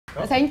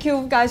Thank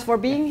you guys for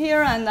being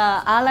here, and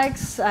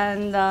Alex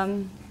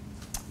and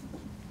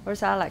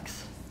where's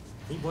Alex?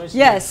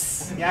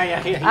 Yes.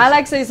 Yeah.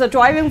 Alex is a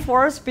driving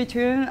force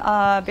between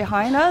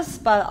behind us,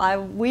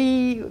 but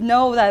we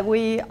know that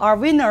we are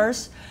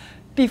winners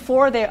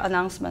before their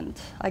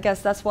announcement. I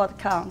guess that's what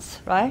counts,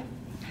 right?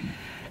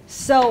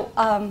 So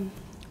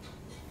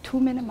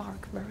 2-minute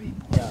mark, very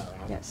important. Yeah.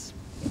 Yes.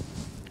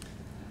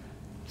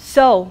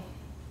 So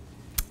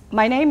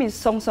my name is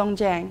Congcong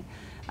Zheng,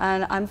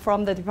 and I'm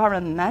from the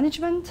Department of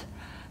Management.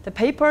 The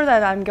paper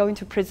that I'm going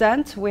to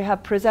present, we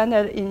have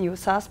presented in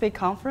USASP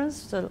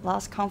conference, the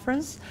last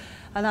conference.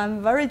 And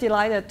I'm very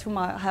delighted to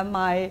have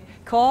my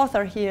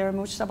co-author here,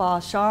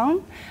 Mujtaba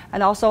Shang,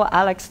 and also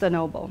Alex de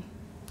Noble.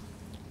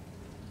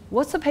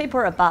 What's the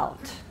paper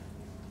about?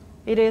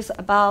 It is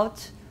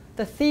about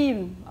the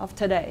theme of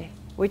today,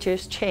 which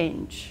is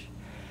change.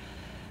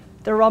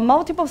 There are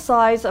multiple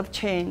sides of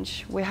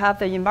change. We have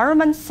the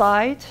environment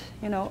side,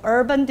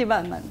 urban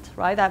development,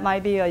 right? That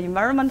might be an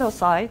environmental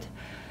side.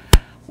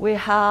 We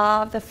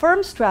have the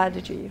firm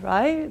strategy,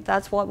 right?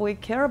 That's what we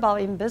care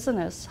about in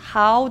business.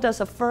 How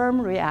does a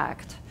firm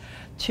react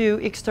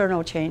to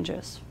external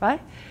changes,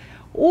 right?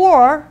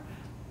 Or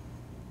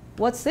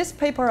what's this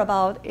paper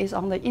about is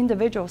on the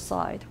individual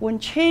side. When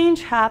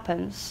change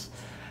happens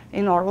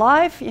in our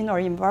life, in our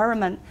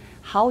environment,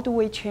 how do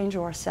we change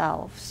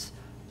ourselves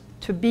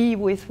to be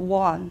with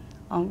one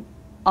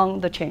on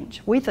the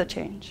change, with the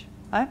change,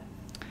 right?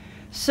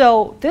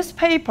 So this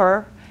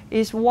paper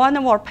is one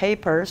of our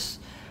papers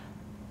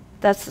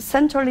that's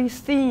centrally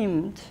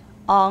themed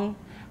on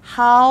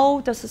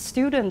how does the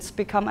students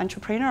become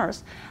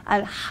entrepreneurs,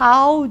 and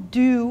how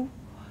do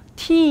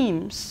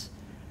teams,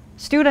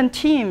 student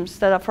teams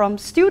that are from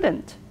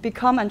student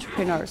become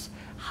entrepreneurs.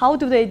 How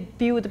do they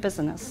build a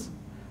business?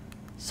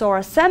 So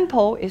our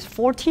sample is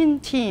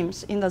 14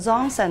 teams in the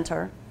Zheng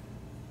Center.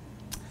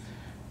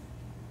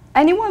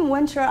 Anyone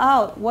venture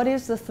out, what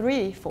is the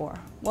 3 for?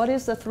 What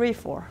is the 3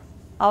 for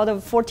out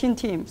of 14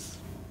 teams?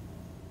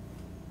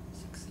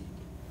 Succeed.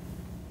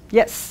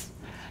 Yes,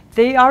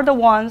 they are the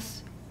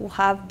ones who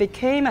have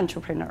become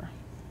entrepreneur,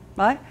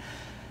 right?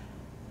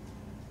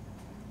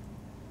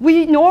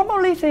 We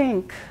normally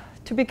think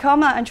to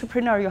become an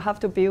entrepreneur, you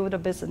have to build a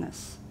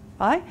business,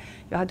 right?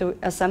 You have to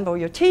assemble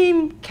your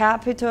team,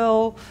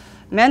 capital,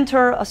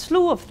 mentor, a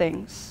slew of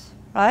things,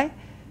 right?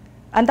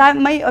 And that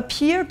may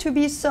appear to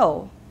be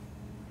so,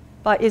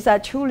 but is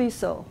that truly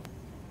so?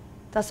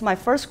 That's my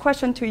first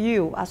question to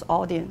you as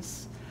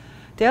audience.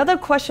 The other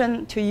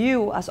question to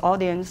you as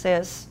audience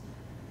is,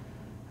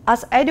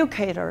 as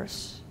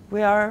educators,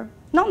 we are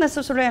not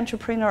necessarily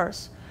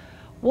entrepreneurs.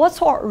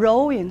 What's our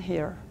role in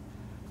here?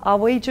 Are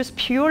we just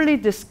purely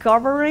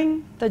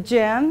discovering the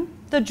gem,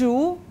 the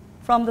jewel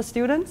from the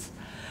students?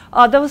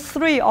 Are those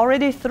 3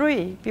 already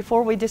 3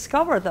 before we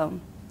discover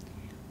them?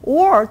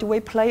 Or do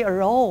we play a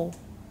role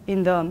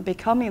in them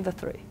becoming the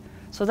 3?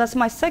 So that's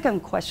my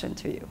second question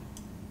to you.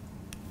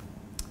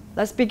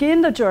 Let's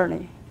begin the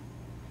journey.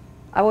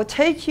 I will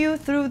take you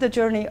through the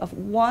journey of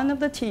one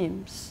of the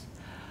teams.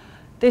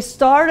 They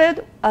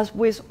started as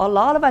with a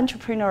lot of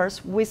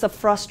entrepreneurs with a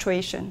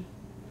frustration.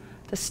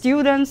 The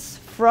students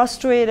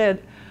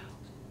frustrated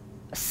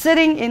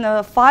sitting in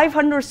a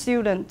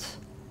 500-student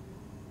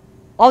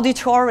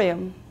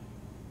auditorium,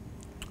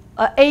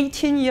 an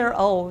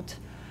 18-year-old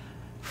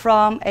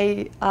from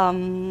a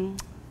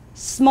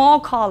small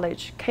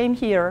college came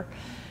here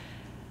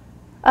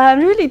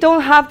and really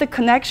don't have the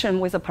connection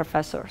with the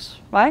professors,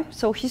 right?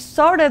 So he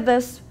started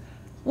this,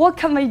 what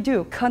can we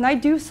do? Can I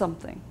do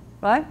something,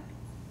 right?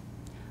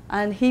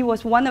 And he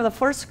was one of the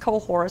first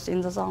cohorts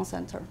in the Zheng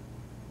Center.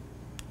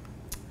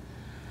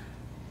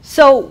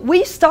 So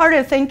we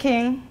started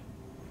thinking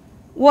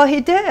what he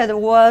did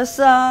was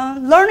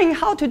learning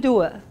how to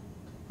do it,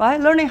 right?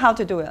 Learning how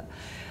to do it.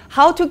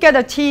 How to get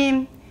a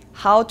team,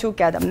 how to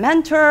get a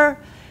mentor,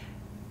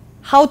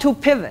 how to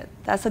pivot.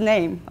 That's a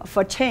name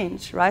for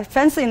change, right?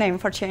 Fancy name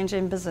for change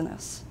in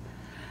business.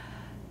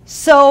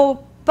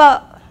 So,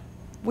 but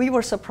we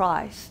were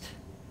surprised.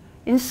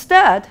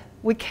 Instead,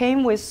 we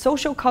came with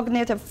social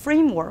cognitive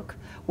framework,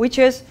 which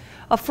is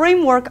a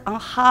framework on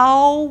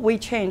how we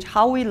change,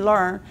 how we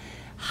learn,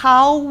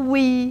 how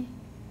we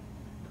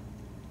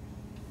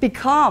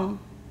become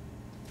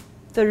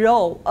the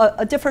role,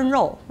 a different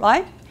role,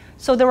 right?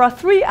 So there are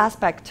 3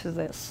 aspects to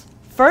this.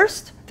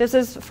 First, this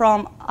is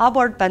from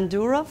Albert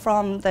Bandura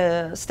from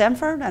the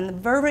Stanford, and a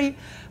very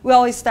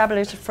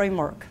well-established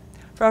framework.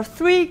 There are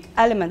 3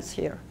 elements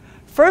here.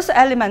 First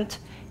element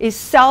is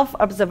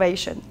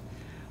self-observation.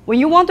 When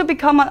you want to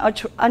become an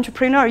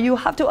entrepreneur, you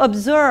have to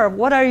observe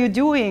what are you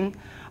doing.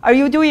 Are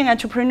you doing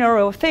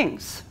entrepreneurial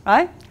things,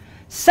 right?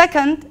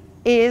 Second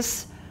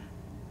is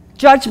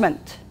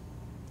judgment.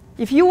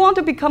 If you want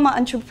to become an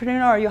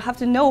entrepreneur, you have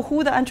to know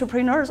who the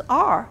entrepreneurs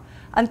are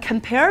and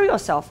compare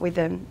yourself with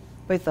them,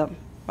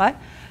 right?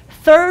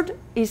 Third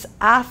is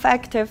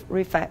affective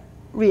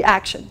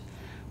reaction,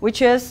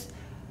 which is,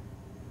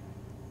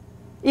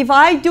 if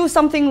I do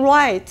something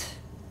right,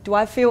 do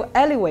I feel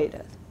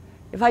elevated?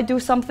 If I do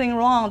something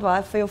wrong, do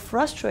I feel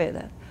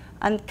frustrated?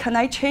 And can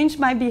I change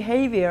my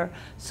behavior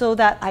so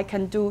that I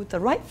can do the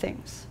right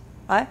things,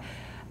 right?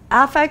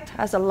 Affect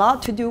has a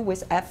lot to do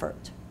with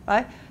effort,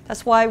 right?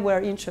 That's why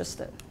we're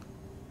interested.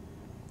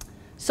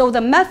 So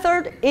the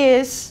method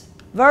is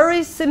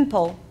very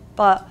simple,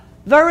 but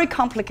very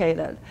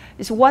complicated.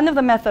 It's one of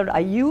the methods I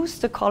use,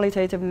 the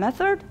qualitative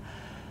method.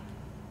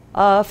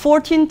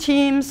 14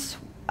 teams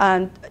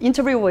and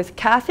interview with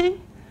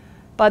Kathy.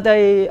 But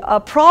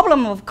the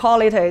problem of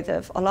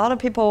qualitative, a lot of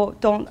people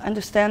don't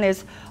understand,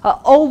 is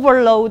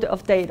overload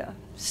of data.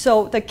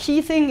 So the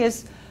key thing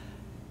is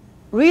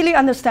really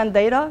understand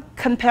data,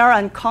 compare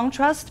and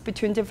contrast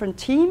between different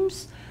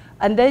teams,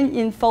 and then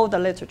info the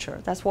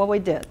literature. That's what we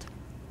did.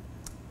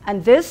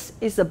 And this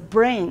is the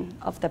brain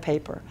of the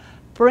paper,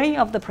 brain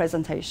of the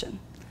presentation.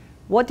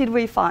 What did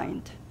we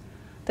find?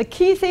 The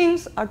key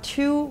things are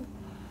two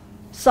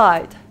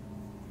sides.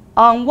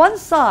 On one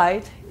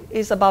side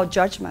is about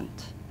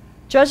judgment.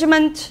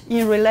 Judgment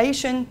in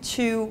relation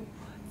to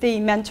the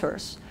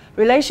mentors,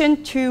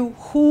 relation to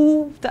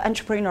who the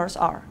entrepreneurs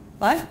are,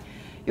 right?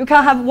 You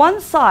can have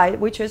one side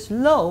which is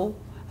low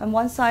and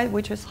one side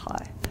which is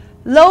high.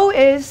 Low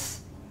is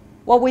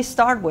what we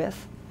start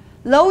with.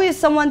 Low is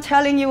someone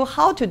telling you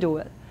how to do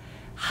it,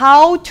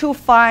 how to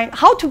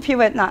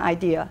pivot an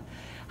idea,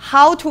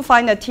 how to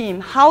find a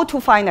team, how to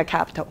find a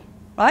capital,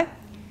 right?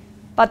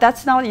 But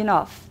that's not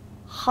enough.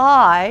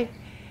 High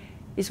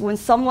is when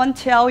someone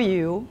tells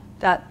you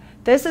that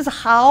this is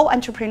how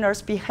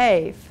entrepreneurs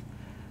behave,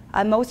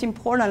 and most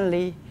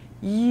importantly,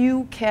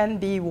 you can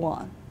be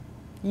one.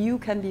 You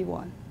can be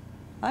one,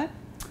 right?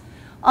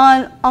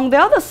 On the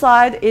other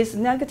side is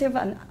negative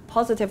and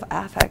positive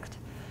affect.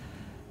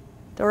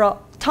 There are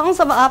tons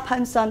of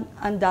ups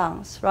and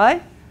downs,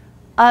 right?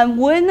 And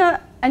when an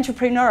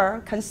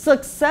entrepreneur can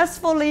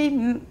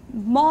successfully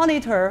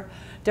monitor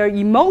their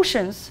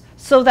emotions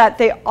so that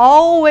they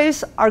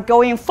always are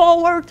going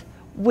forward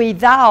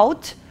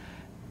without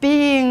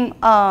being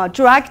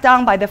dragged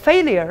down by the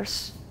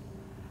failures,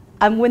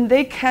 and when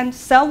they can,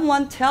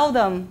 someone tell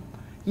them,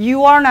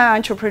 you are an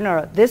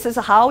entrepreneur, this is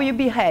how you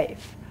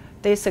behave,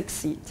 they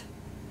succeed.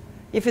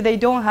 If they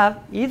don't have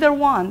either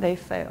one, they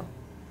fail.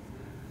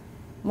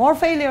 More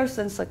failures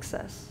than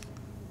success.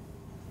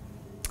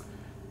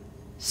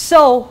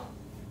 So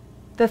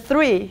the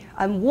 3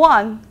 and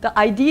 1, the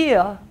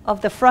idea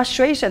of the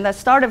frustration that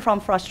started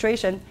from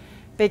frustration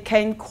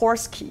became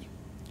course key.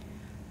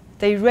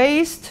 They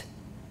raised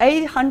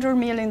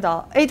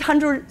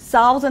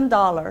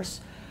 $800,000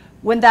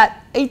 when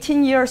that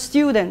 18-year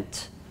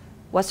student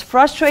was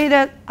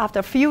frustrated after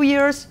a few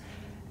years,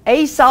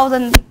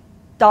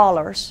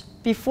 $8,000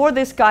 before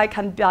this guy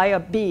can buy a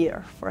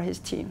beer for his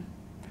team.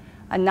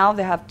 And now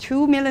they have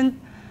 $2 million.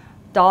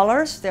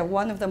 They're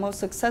one of the most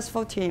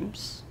successful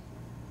teams.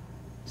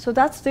 So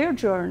that's their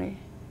journey.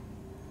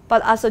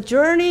 But as a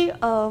journey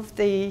of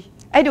the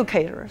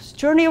educators,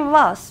 journey of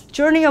us,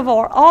 journey of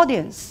our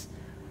audience,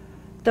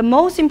 the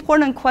most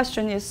important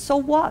question is, so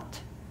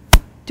what?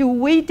 Do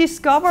we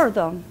discover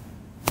them?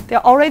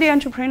 They're already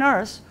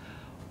entrepreneurs.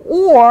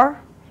 Or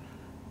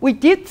we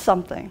did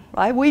something,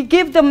 right? We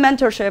give them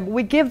mentorship.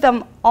 We give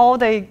them all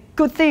the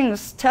good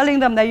things, telling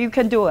them that you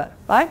can do it,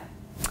 right?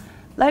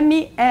 Let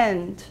me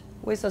end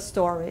with a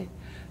story.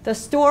 The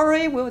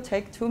story will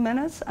take 2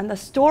 minutes, and the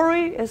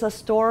story is a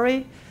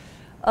story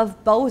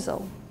of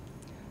Bozo.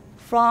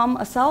 From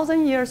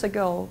 1,000 years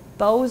ago,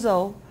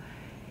 Bozo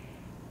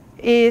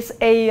is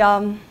a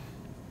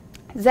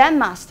Zen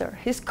master.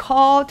 He's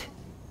called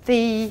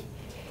the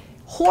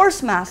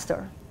horse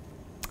master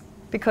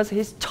because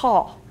he's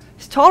tall.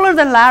 He's taller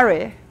than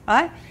Larry,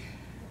 right?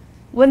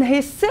 When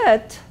he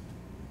sits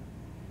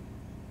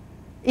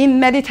in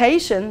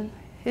meditation,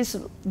 he's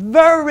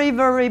very,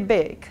 very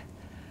big.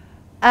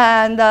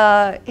 And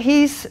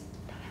his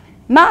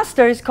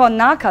master is called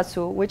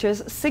Nakatsu, which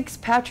is 6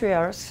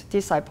 patriarchs'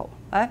 disciple.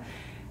 Right?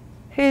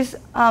 His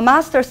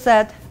master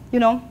said, you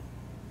know,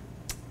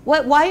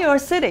 why you are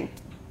sitting?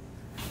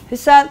 He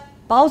said,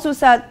 Baozu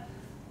said,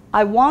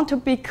 I want to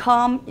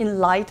become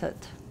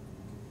enlightened.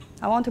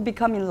 I want to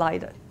become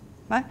enlightened.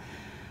 Right?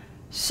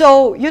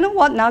 So you know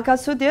what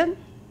Nakatsu did?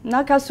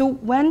 Nakatsu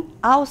went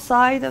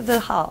outside of the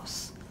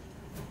house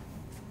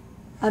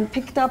and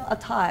picked up a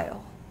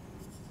tile.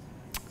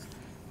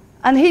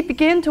 And he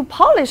began to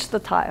polish the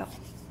tile.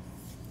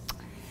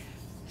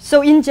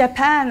 So in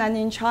Japan and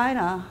in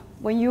China,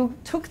 when you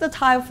took the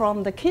tile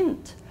from the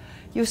kind,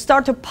 you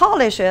start to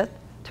polish it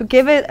to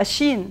give it a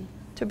sheen,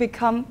 to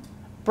become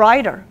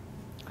brighter.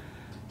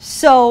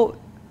 So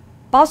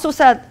Baozu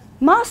said,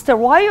 Master,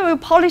 why are you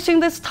polishing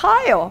this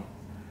tile?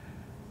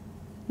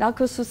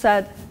 Nakatsu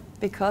said,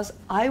 because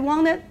I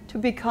want it to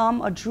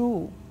become a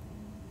jewel.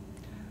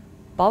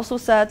 Baozu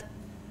said,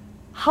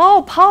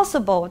 how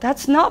possible?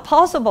 That's not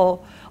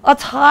possible. A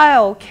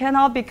tile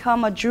cannot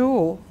become a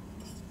jewel.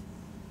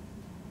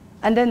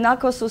 And then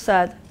Nakatsu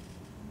said,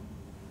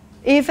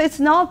 if it's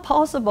not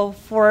possible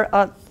for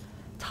a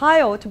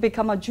tile to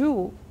become a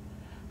jewel,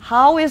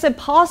 how is it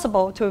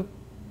possible to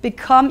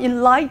become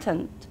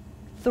enlightened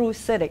through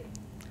sitting?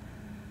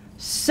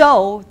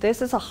 So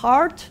this is a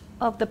heart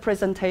of the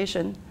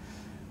presentation.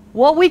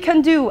 What we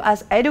can do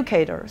as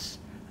educators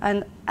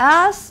and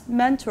as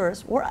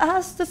mentors or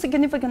as the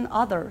significant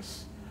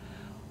others,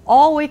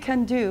 all we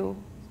can do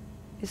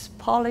is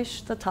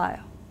polish the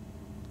tile.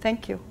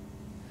 Thank you.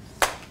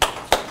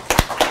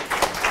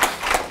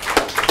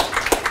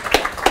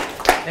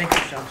 Thank you,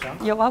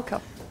 Congcong. You're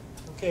welcome.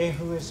 Okay,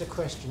 who has a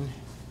question?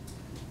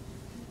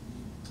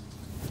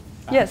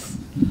 Yes.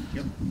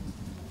 Yep.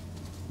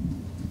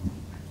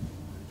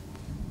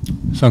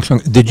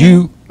 Congcong, did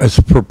you, as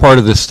for part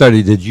of this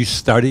study, did you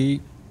study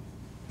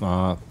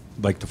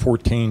like the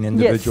 14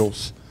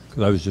 individuals?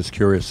 Because I was just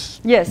curious.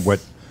 Yes.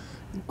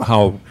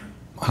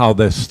 How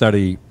this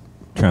study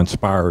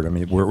transpired. I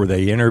mean, were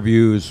they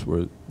interviews?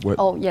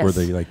 Oh, yes. Were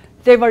they like?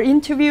 They were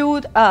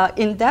interviewed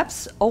in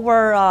depth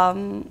over a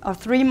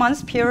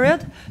 3-month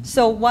period.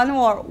 So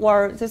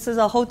this is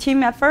a whole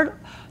team effort.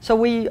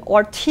 So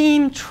our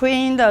team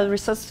trained the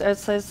research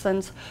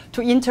assistants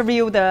to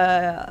interview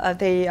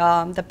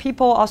the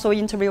people, also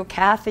interview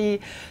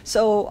Kathy.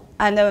 So,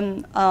 and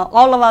then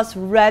all of us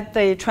read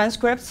the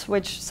transcripts,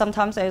 which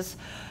sometimes is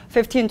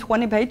 15,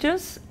 20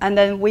 pages, and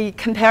then we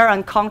compare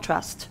and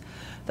contrast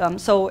them.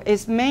 So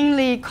it's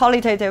mainly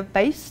qualitative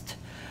based,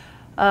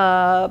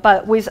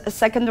 but with a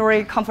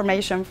secondary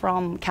confirmation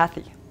from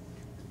Kathy.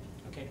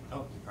 Okay.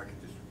 Oh, I can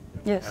just.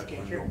 Yes.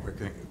 Okay, sure.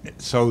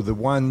 So the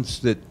ones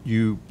that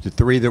the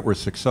 3 that were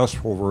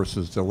successful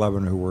versus the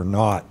 11 who were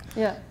not.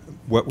 Yeah.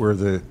 What were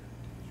the?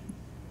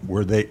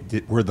 Were the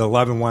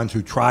 11 ones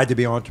who tried to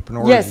be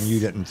entrepreneurs, Yes. and you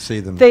didn't see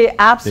them? They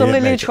absolutely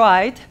make it?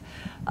 tried.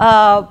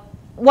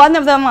 One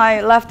of them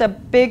I left a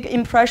big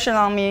impression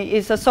on me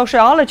is a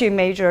sociology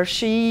major.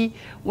 She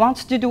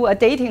wants to do a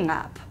dating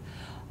app.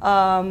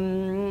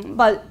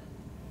 But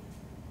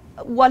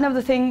one of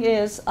the things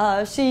is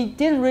she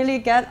didn't really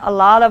get a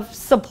lot of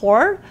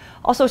support.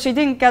 Also, she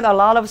didn't get a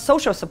lot of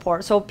social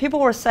support. So people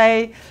were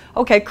saying,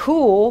 okay,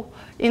 cool,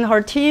 in her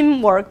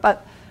teamwork,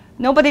 but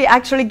nobody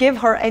actually gave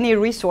her any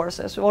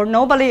resources, or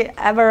nobody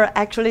ever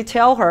actually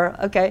tell her,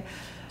 okay,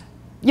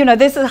 you know,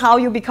 this is how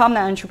you become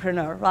an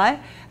entrepreneur, right?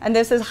 And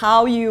this is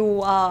how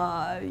you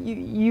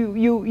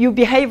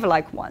behave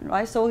like one,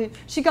 right? So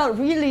she got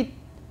really,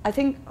 I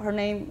think her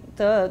name,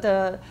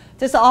 this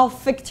is all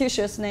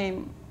fictitious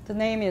name. The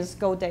name is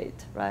Go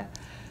Date, right?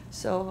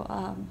 So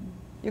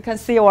you can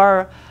see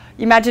our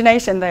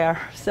imagination there.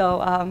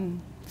 So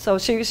so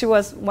she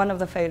was one of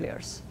the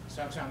failures.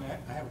 Congcong,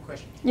 I have a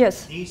question.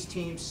 Yes. These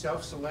teams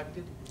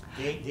self-selected?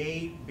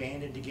 They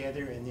banded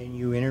together and then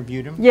you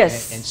interviewed them?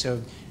 Yes. And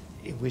so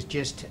it was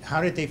just,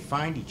 how did they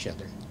find each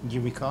other? Do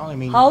you recall? I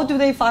mean, how do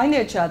they find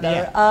each other?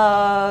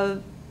 Yeah.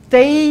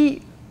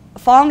 They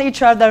found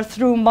each other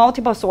through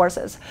multiple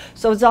sources.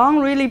 So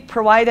Zheng really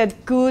provided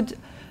good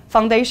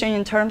foundation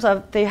in terms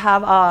of they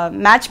have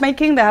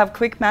matchmaking, they have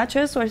quick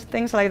matches or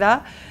things like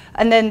that.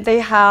 And then they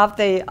have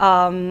they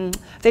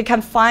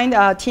can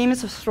find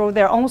teams through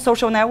their own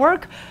social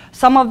network,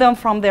 some of them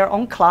from their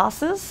own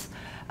classes.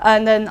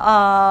 And then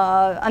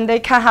and they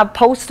can have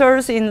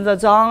posters in the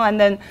Zheng and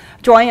then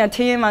join a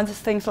team and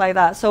things like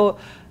that. So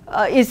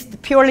it's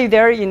purely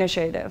their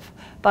initiative,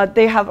 but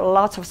they have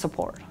lots of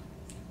support.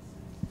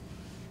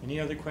 any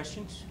other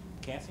questions?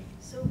 Kathy?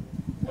 So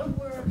what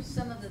were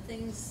some of the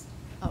things,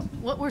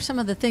 what were some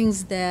of the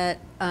things that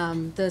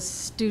the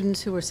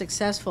students who were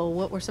successful,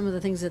 what were some of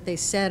the things that they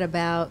said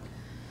about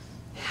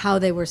how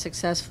they were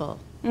successful?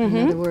 In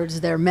other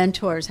words, their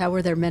mentors, how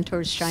were their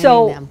mentors shining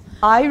them?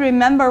 So I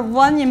remember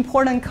one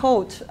important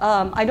quote.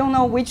 I don't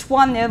know which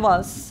one it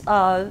was.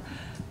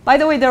 By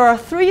the way, there are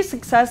 3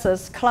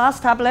 successes. Class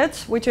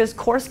tablets, which is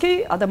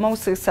Korsky, are the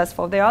most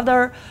successful. The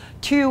other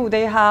 2,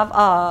 they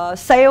have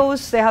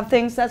sales, they have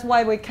things. That's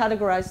why we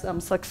categorize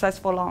them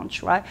successful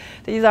launch, right?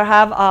 They either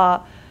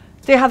have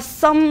they have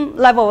some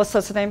level of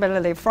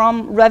sustainability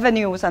from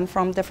revenues and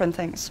from different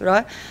things,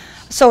 right?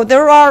 So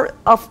there are,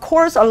 of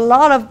course, a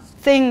lot of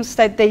things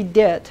that they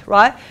did,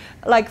 right?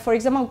 Like, for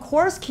example,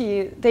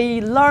 Korsky,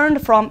 they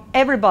learned from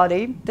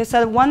everybody. They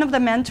said one of the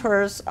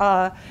mentors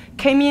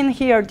came in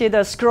here, did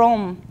a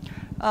Scrum.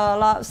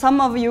 Some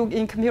of you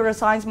in computer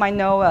science might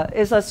know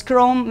is a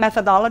Scrum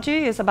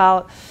methodology. It's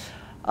about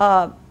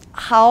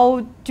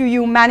how do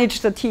you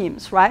manage the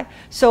teams, right?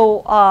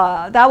 So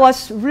that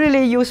was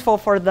really useful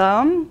for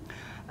them.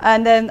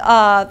 And then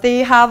they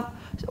have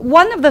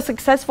one of the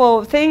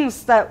successful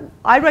things that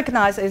I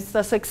recognize is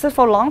the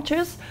successful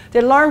launches.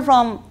 They learn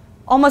from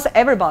almost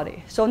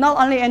everybody. So not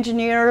only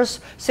engineers,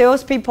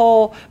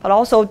 salespeople, but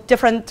also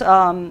different,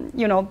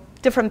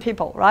 different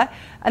people, right?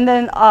 And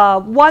then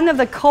one of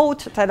the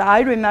quotes that I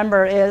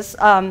remember is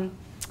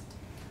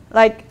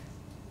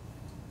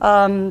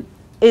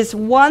is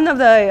one of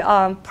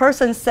the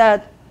person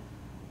said,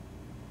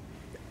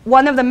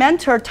 one of the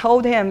mentor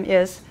told him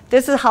is,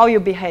 this is how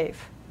you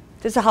behave.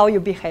 This is how you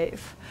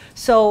behave.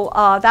 So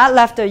that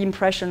left an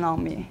impression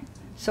on me.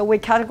 So we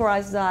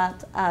categorize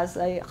that as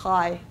a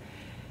high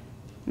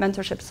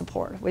mentorship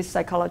support with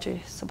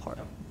psychology support.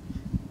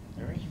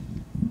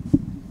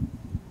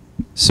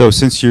 So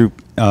since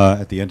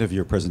at the end of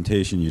your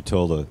presentation, you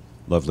told a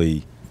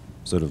lovely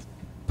sort of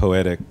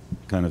poetic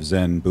kind of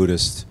Zen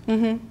Buddhist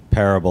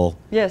parable.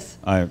 Yes.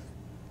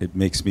 It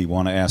makes me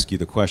want to ask you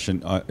the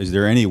question, is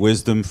there any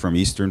wisdom from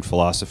Eastern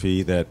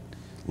philosophy that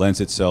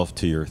lends itself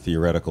to your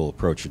theoretical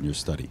approach in your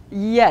study?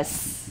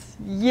 Yes.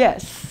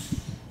 Yes.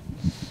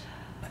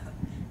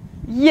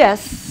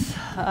 Yes.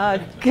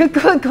 Good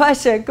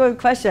question. Good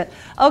question.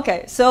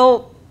 Okay,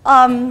 so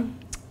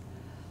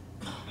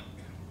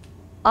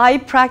I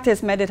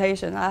practice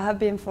meditation. I have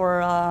been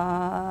for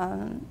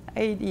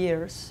 8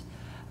 years,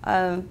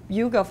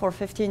 yoga for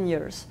 15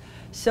 years.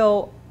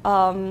 So,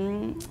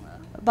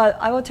 but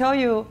I will tell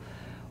you,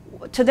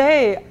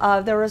 today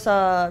there was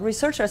a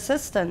research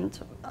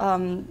assistant.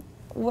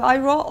 I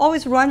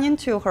always run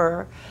into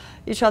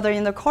each other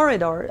in the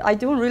corridor. I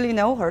don't really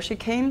know her. She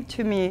came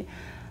to me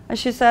and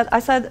she said, I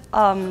said,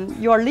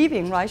 you are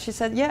leaving, right? She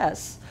said,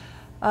 yes.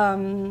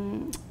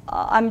 I'm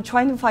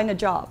trying to find a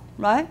job,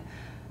 right?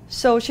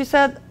 So she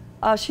said,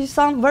 she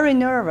sounded very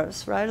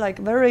nervous, right? Like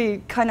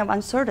very kind of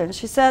uncertain.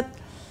 She said,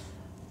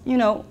 you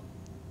know,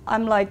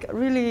 I'm like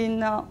really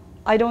no,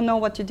 I don't know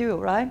what to do,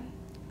 right?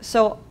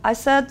 So I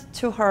said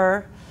to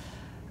her,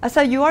 I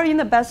said, you are in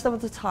the best of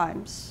the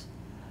times.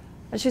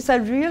 And she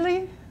said,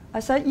 really?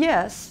 I said,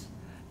 yes,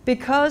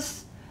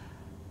 because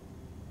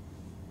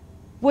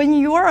when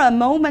you are a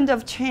moment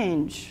of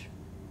change,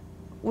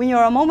 when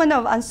you're a moment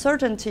of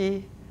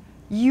uncertainty,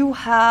 you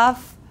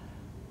have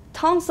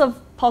tons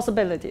of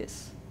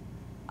possibilities.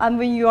 And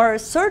when you are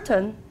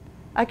certain,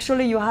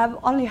 actually you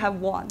only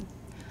have one.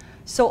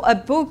 So a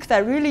book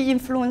that really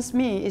influenced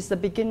me is The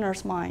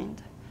Beginner's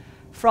Mind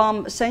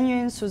from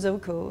Senyun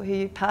Suzuki.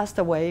 He passed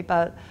away,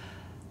 but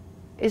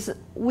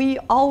we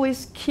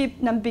always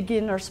keep the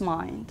beginner's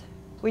mind,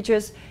 which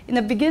is in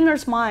the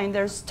beginner's mind,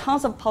 there's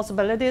tons of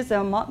possibilities, there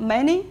are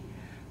many,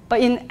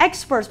 but in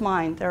expert's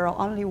mind, there are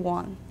only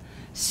one.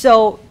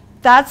 So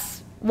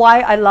that's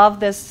why I love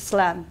this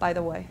slam, by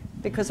the way,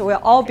 because we're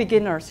all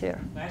beginners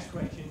here. Last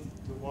question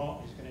to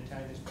Walt is going to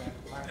tie this back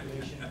to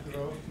population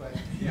growth, but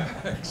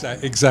Yeah,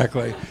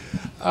 exactly.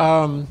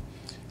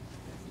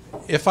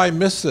 If I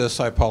miss this,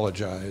 I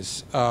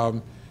apologize.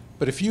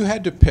 But if you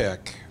had to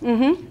pick,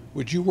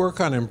 would you work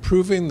on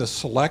improving the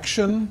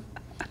selection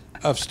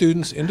of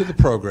students into the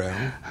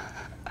program,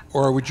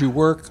 or would you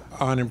work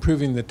on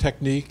improving the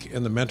technique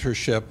and the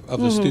mentorship of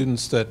the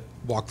students that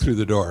walk through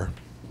the door?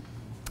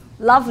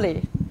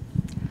 Lovely.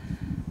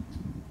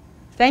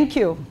 Thank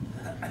you.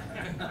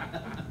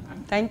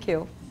 Thank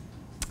you.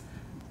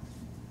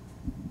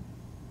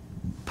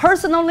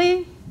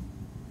 Personally,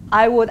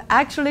 I would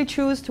actually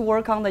choose to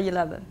work on the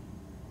 11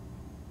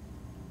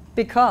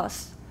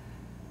 because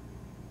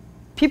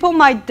people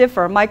might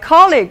differ. My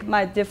colleague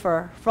might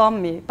differ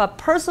from me, but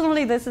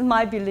personally, this is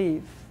my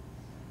belief.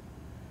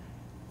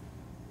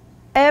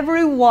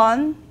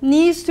 Everyone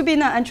needs to be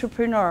an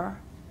entrepreneur.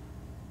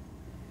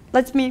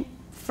 Let me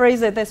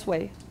phrase it this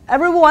way.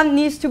 Everyone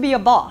needs to be a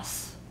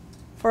boss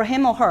for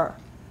him or her.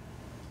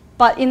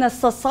 But in a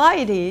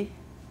society,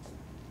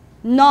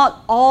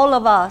 not all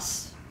of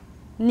us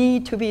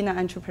need to be an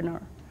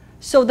entrepreneur.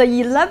 So the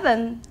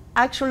 11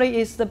 actually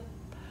is the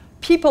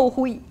people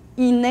who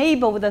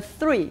enable the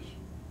 3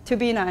 to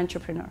be an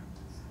entrepreneur.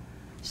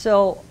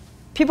 So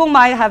people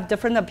might have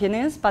different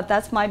opinions, but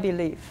that's my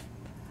belief.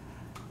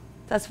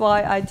 That's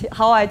why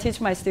how I teach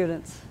my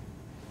students.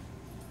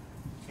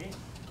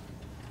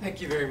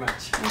 thank you very much.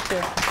 Thank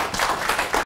you.